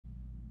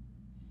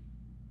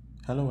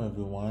Hello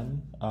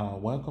everyone,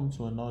 welcome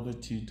to another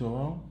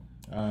tutorial,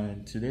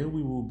 and today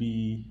we will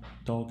be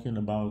talking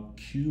about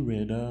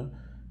Qradar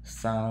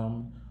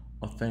SAML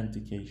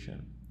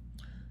authentication.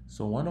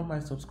 So one of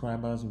my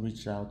subscribers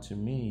reached out to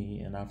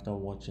me, and after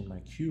watching my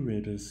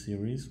Qradar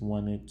series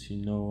wanted to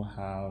know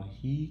how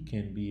he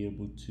can be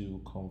able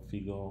to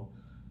configure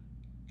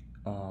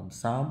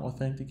SAML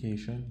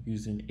authentication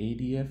using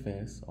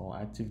ADFS or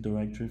Active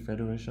Directory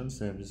Federation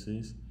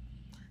Services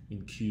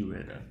in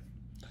Qradar.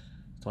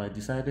 So I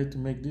decided to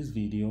make this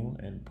video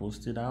and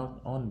post it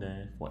out on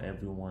there for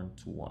everyone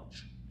to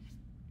watch.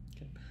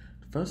 Okay.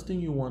 The first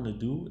thing you want to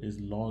do is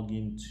log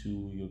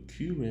into your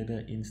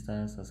Qradar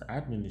instance as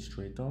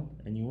administrator,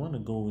 and you want to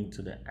go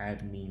into the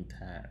admin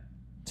tab.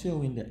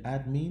 So in the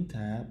admin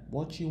tab,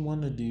 what you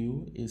want to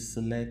do is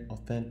select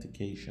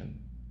authentication.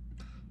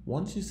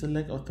 Once you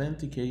select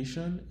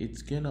authentication,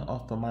 it's going to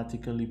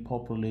automatically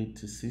populate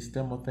to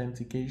system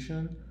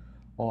authentication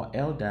or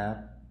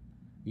LDAP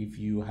if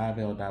you have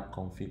LDAP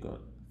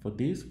configured. For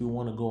this, we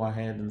want to go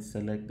ahead and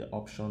select the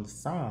option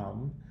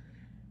SAML,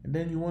 and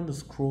then you want to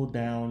scroll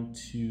down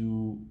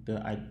to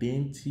the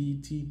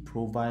identity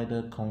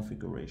provider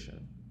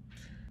configuration.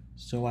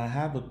 So I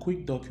have a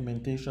quick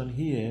documentation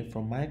here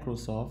from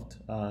Microsoft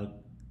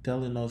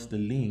telling us the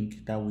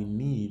link that we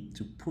need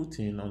to put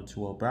in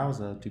onto our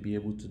browser to be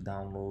able to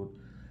download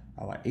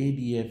our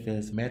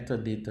ADFS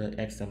metadata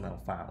XML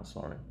file.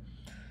 So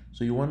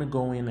you want to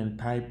go in and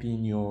type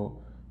in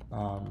your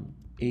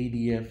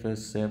ADFS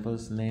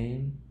server's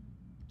name.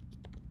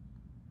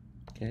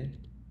 Okay.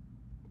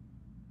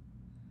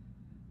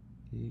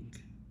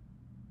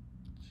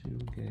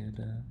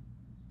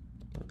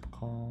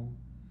 geektogether.com,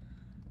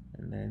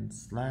 and then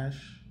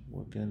slash,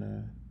 we're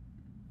gonna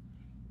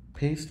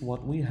paste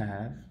what we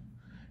have,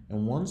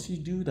 and once you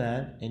do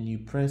that and you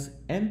press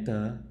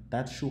enter,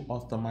 that should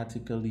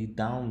automatically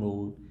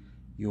download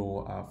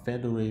your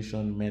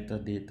federation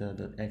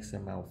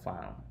metadata.xml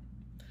file.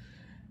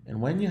 And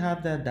when you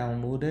have that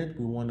downloaded,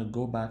 we want to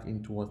go back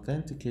into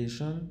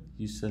authentication.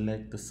 You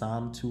select the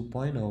SAML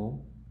 2.0,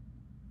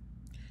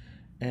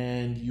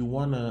 and you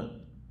want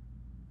to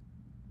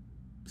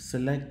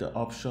select the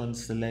option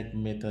select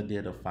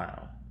metadata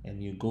file,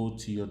 and you go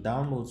to your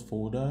downloads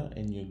folder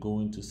and you're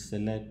going to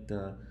select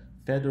the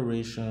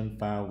federation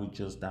file we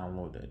just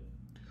downloaded.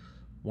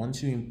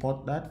 Once you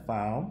import that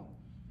file,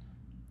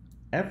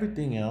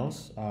 everything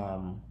else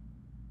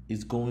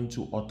is going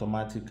to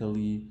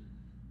automatically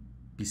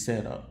be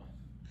set up.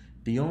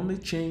 The only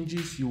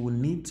changes you will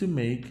need to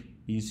make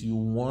is you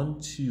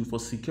want to, for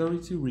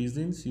security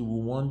reasons, you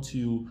will want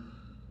to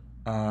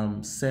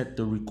set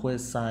the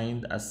request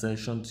signed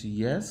assertion to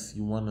yes.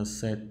 You want to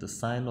set the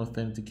signed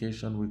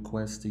authentication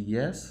request to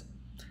yes.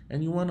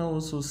 And you want to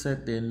also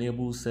set the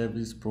enable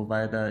service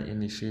provider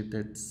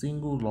initiated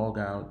single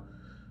logout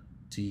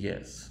to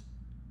yes.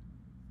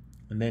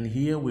 And then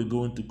here we're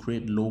going to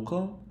create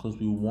local, because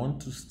we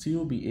want to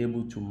still be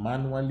able to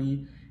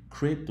manually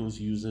create those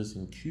users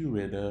in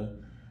Qradar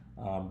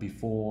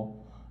before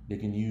they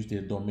can use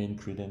their domain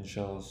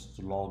credentials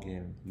to log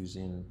in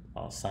using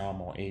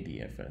SAML or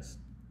ADFS.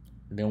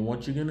 And then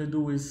what you're going to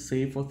do is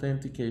save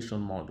authentication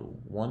module.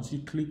 Once you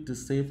click the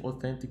save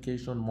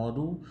authentication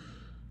module,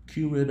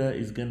 Qradar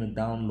is going to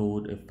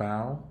download a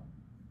file.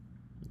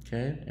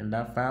 Okay, and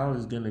that file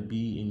is going to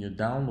be in your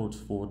downloads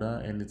folder,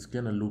 and it's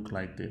going to look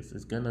like this.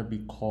 It's going to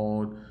be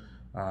called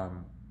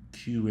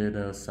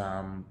Qradar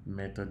SAML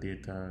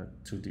metadata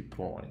to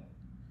deploy.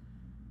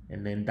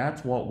 And then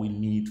that's what we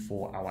need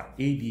for our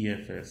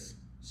ADFS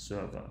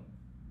server.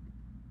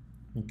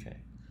 Okay,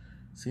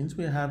 since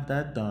we have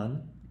that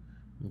done,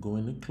 I'm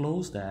going to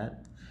close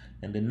that.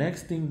 And the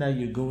next thing that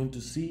you're going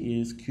to see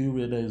is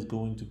Qradar is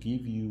going to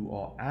give you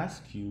or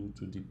ask you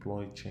to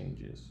deploy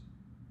changes.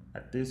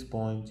 At this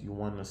point, you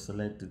want to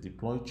select the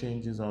deploy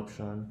changes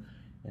option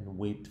and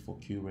wait for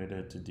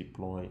Qradar to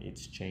deploy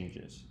its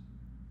changes.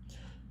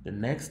 The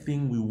next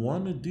thing we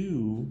want to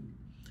do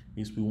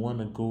is we want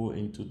to go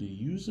into the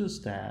users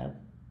tab,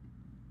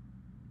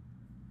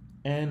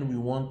 and we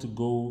want to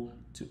go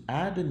to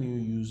add a new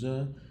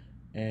user,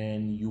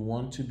 and you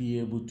want to be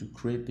able to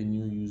create the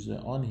new user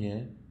on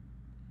here,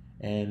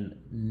 and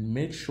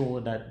make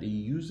sure that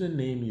the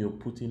username you're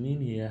putting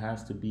in here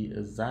has to be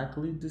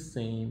exactly the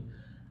same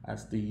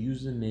as the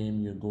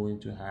username you're going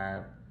to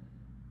have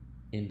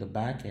in the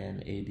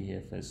backend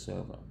ADFS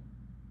server.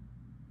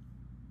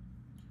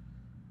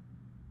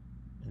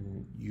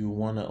 And you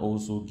want to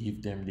also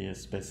give them their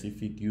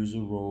specific user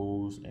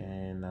roles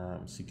and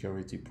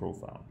security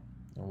profile.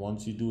 And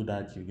once you do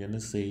that, you're going to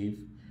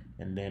save.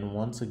 And then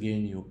once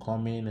again, you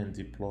come in and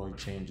deploy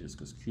changes,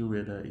 because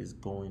Qradar is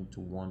going to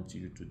want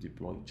you to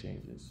deploy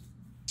changes.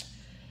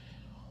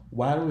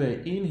 While we're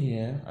in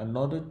here,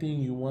 another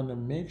thing you want to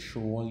make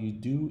sure you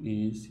do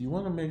is you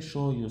want to make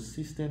sure your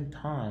system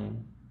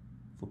time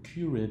for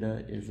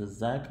Qradar is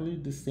exactly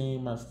the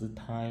same as the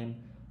time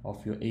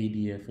of your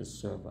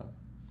ADFS server.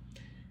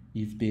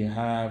 If they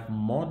have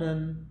more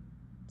than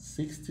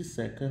 60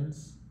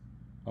 seconds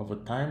of a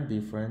time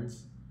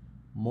difference,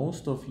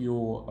 most of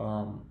your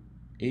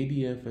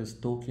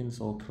ADFS tokens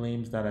or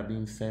claims that are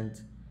being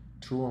sent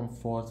true and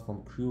false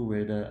from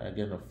Qradar are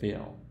gonna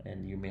fail,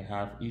 and you may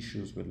have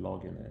issues with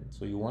logging in.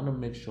 So you want to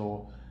make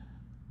sure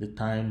the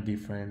time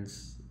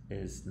difference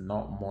is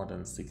not more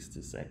than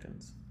 60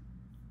 seconds.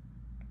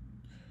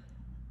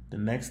 The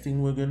next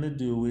thing we're gonna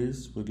do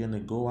is we're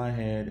gonna go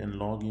ahead and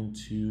log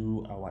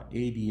into our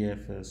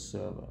ADFS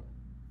server.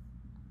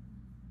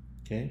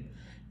 Okay,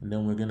 and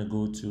then we're gonna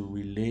go to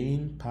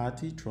relaying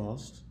party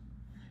trust,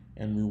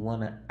 and we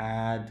want to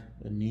add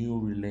a new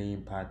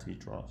relaying party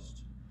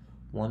trust.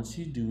 Once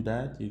you do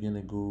that, you're going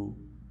to go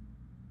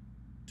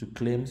to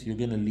claims. You're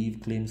going to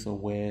leave claims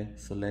aware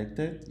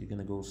selected. You're going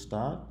to go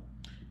start,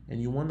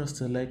 and you want to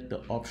select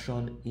the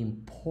option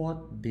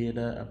import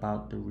data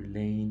about the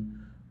relaying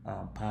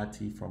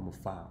party from a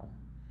file.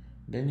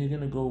 Then you're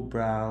going to go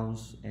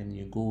browse, and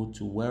you go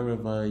to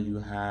wherever you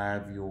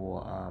have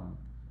your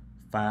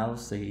file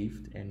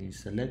saved, and you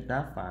select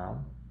that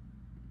file.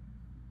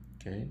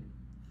 Okay.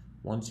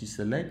 Once you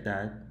select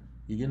that,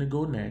 you're going to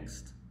go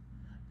next,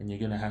 and you're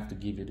going to have to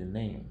give it a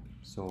name.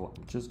 So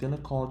I'm just going to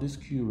call this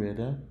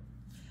Qradar,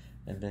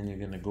 and then you're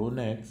going to go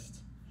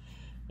next,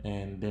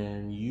 and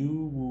then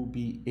you will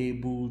be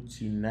able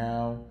to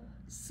now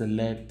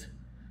select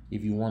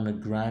if you want to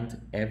grant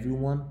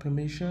everyone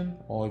permission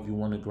or if you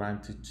want to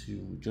grant it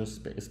to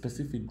just a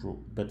specific group.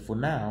 But for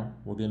now,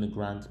 we're going to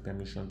grant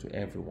permission to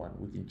everyone.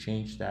 We can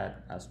change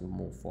that as we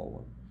move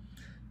forward.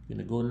 You're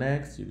going to go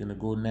next, you're going to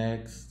go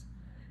next.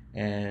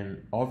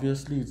 And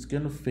obviously it's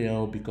going to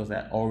fail because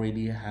I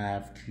already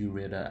have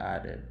Qradar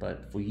added,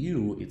 but for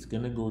you it's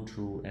going to go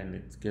through and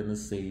it's going to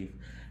save,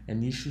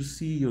 and you should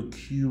see your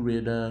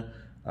Qradar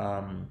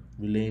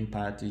relaying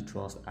party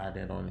trust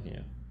added on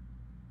here.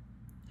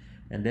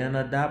 And then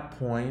at that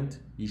point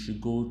you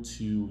should go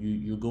to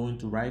you're going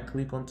to right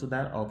click onto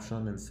that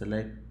option and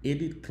select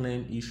edit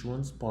claim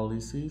issuance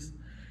policies,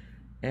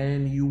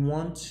 and you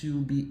want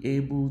to be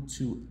able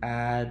to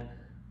add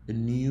a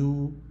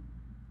new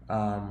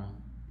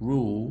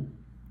rule,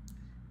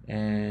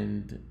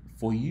 and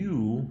for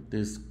you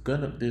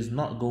there's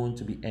not going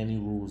to be any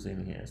rules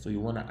in here. So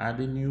you want to add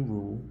a new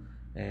rule,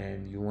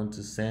 and you want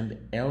to send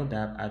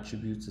LDAP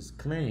attributes as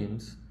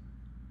claims,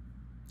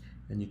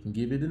 and you can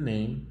give it a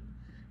name,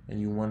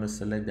 and you want to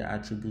select the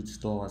attribute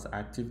store as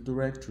Active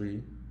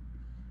Directory,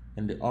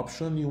 and the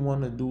option you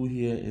want to do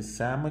here is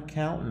SAM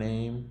account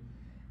name,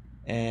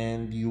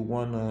 and you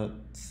want to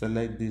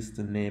select this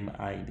to name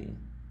ID,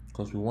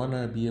 because we want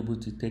to be able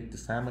to take the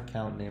SAM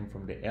account name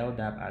from the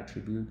LDAP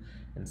attribute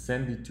and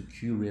send it to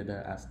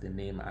Qradar as the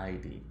name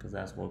ID, because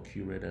that's what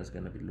Qradar is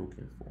going to be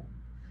looking for.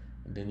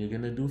 And then you're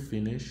going to do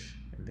finish,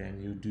 and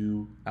then you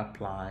do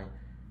apply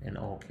and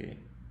OK.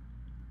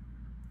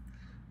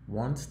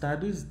 Once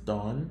that is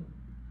done,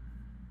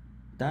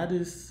 that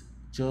is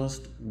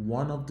just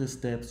one of the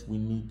steps we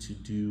need to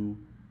do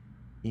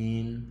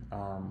in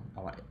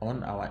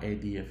on our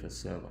ADFS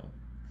server.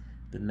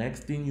 The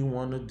next thing you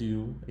want to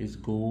do is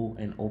go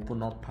and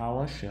open up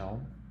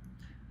PowerShell,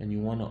 and you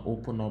want to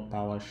open up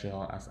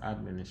PowerShell as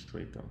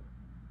administrator.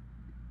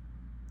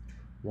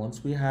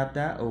 Once we have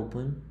that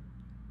open,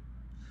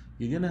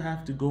 you're going to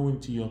have to go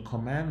into your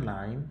command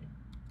line,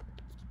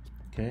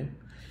 okay?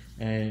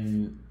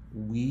 And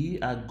we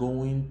are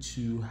going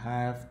to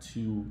have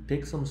to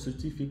take some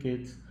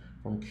certificates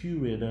from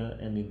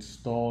Qradar and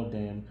install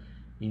them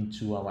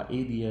into our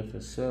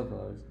ADFS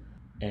servers,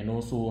 and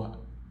also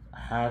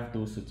have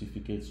those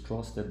certificates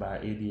trusted by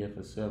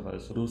ADFS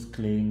servers, so those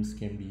claims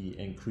can be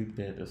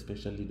encrypted,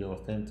 especially the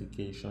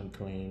authentication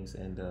claims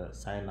and the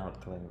sign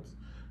out claims.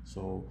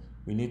 So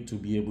we need to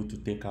be able to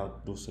take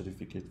out those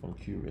certificates from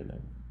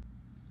Qradar.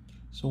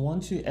 So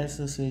once you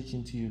SSH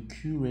into your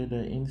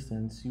Qradar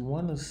instance, you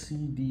want to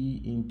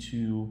CD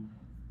into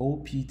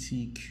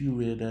OPT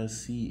Qradar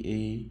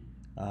CA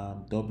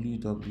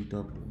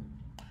www.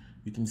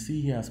 You can see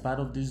here as part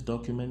of this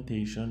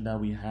documentation that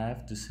we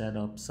have to set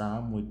up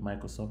SAM with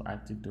Microsoft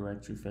Active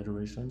Directory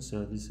Federation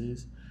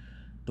Services.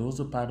 Those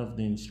are part of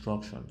the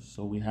instructions.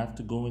 So we have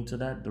to go into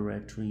that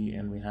directory,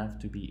 and we have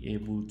to be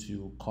able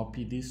to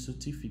copy these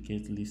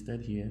certificates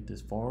listed here.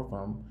 There's 4 of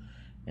them.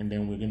 And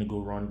then we're going to go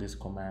run these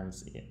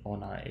commands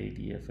on our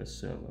ADFS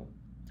server.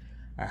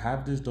 I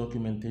have this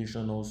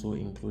documentation also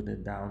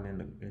included down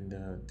in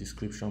the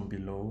description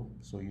below,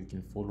 so you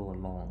can follow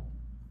along.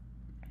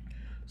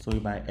 So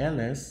if I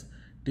ls,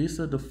 these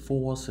are the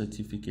 4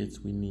 certificates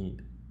we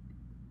need.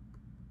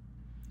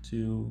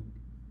 2,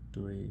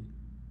 3,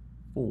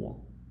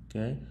 4.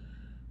 Okay.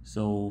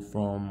 So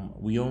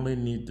we only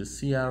need the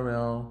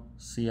CRL,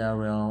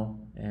 CRL,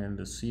 and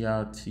the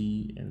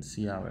CRT and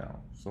CRL.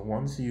 So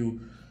once you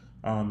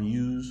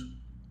use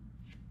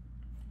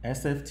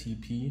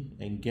SFTP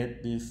and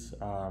get this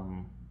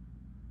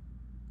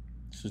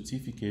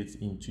certificates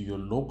into your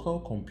local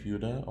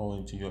computer or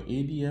into your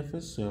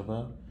ADFS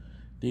server,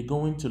 they're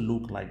going to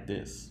look like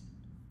this.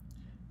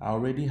 I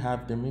already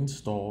have them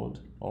installed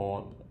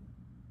or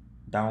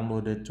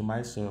downloaded to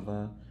my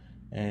server,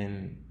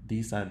 and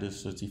these are the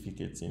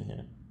certificates in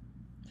here.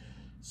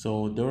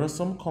 So there are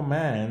some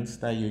commands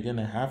that you're going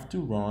to have to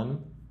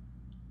run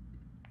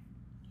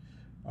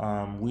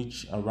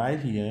which are right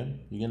here.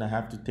 You're gonna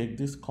have to take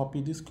this,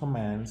 copy these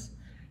commands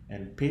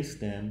and paste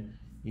them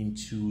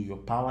into your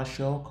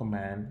PowerShell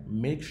command.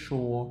 Make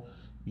sure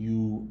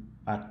you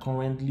are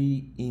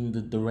currently in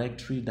the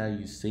directory that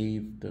you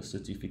saved the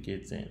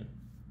certificates in.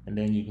 And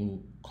then you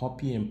can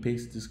copy and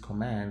paste these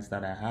commands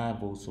that I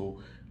have also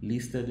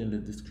listed in the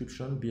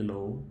description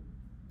below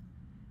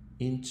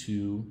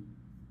into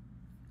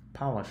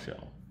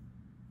PowerShell.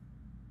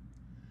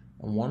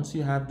 And once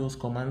you have those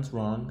commands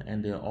run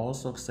and they're all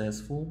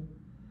successful,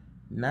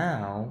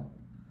 now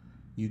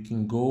you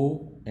can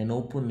go and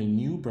open a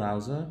new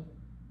browser,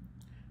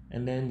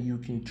 and then you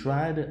can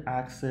try to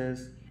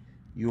access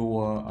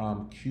your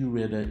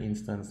Qradar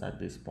instance at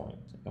this point.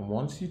 And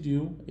once you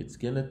do, it's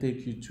gonna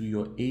take you to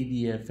your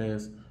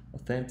ADFS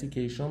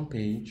authentication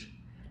page.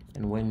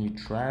 And when you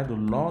try to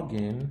log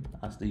in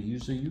as the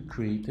user you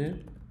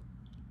created,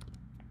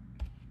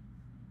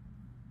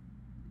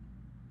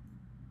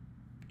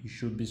 you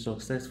should be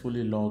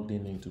successfully logged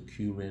in into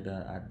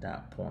Qradar at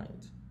that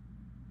point.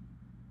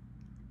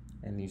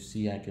 And you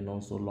see I can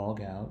also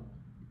log out.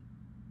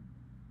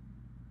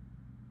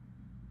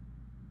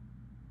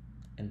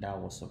 And that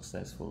was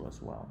successful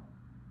as well.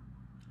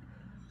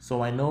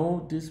 So I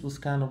know this was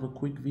kind of a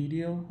quick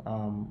video.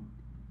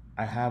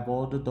 I have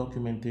all the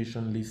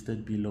documentation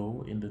listed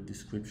below in the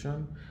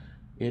description.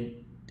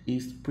 It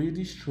is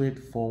pretty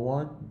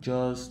straightforward.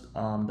 Just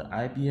the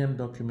IBM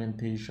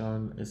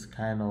documentation is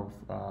kind of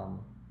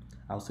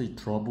I'll say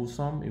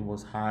troublesome.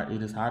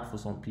 It is hard for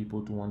some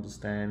people to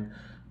understand.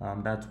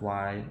 That's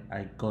why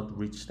I got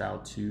reached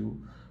out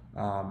to.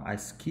 I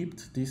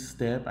skipped this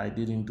step. I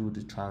didn't do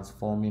the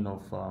transforming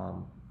of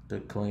the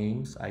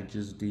claims. I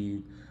just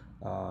did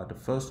the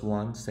first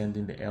one,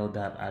 sending the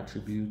LDAP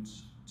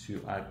attributes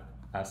to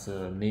as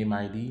a name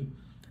ID,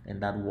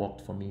 and that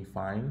worked for me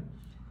fine.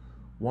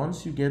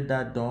 Once you get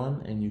that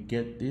done and you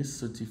get this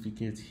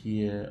certificate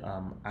here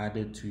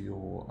added to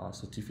your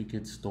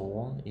certificate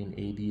store in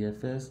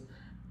ADFS,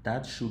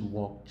 that should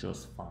work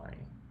just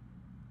fine.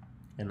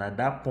 And at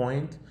that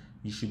point,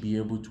 you should be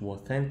able to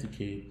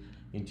authenticate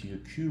into your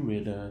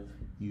Qradar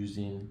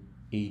using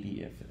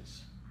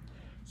ADFS.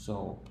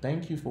 So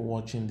thank you for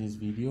watching this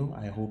video.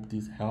 I hope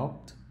this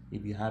helped.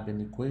 If you have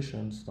any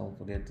questions, don't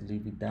forget to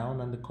leave it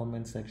down in the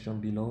comment section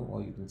below,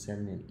 or you can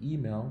send me an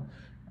email.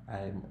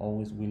 I'm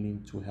always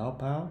willing to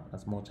help out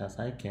as much as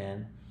I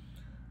can.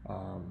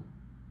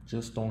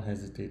 Just don't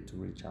hesitate to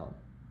reach out.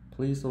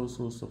 Please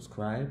also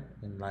subscribe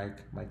and like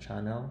my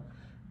channel,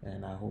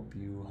 and I hope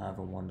you have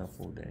a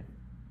wonderful day.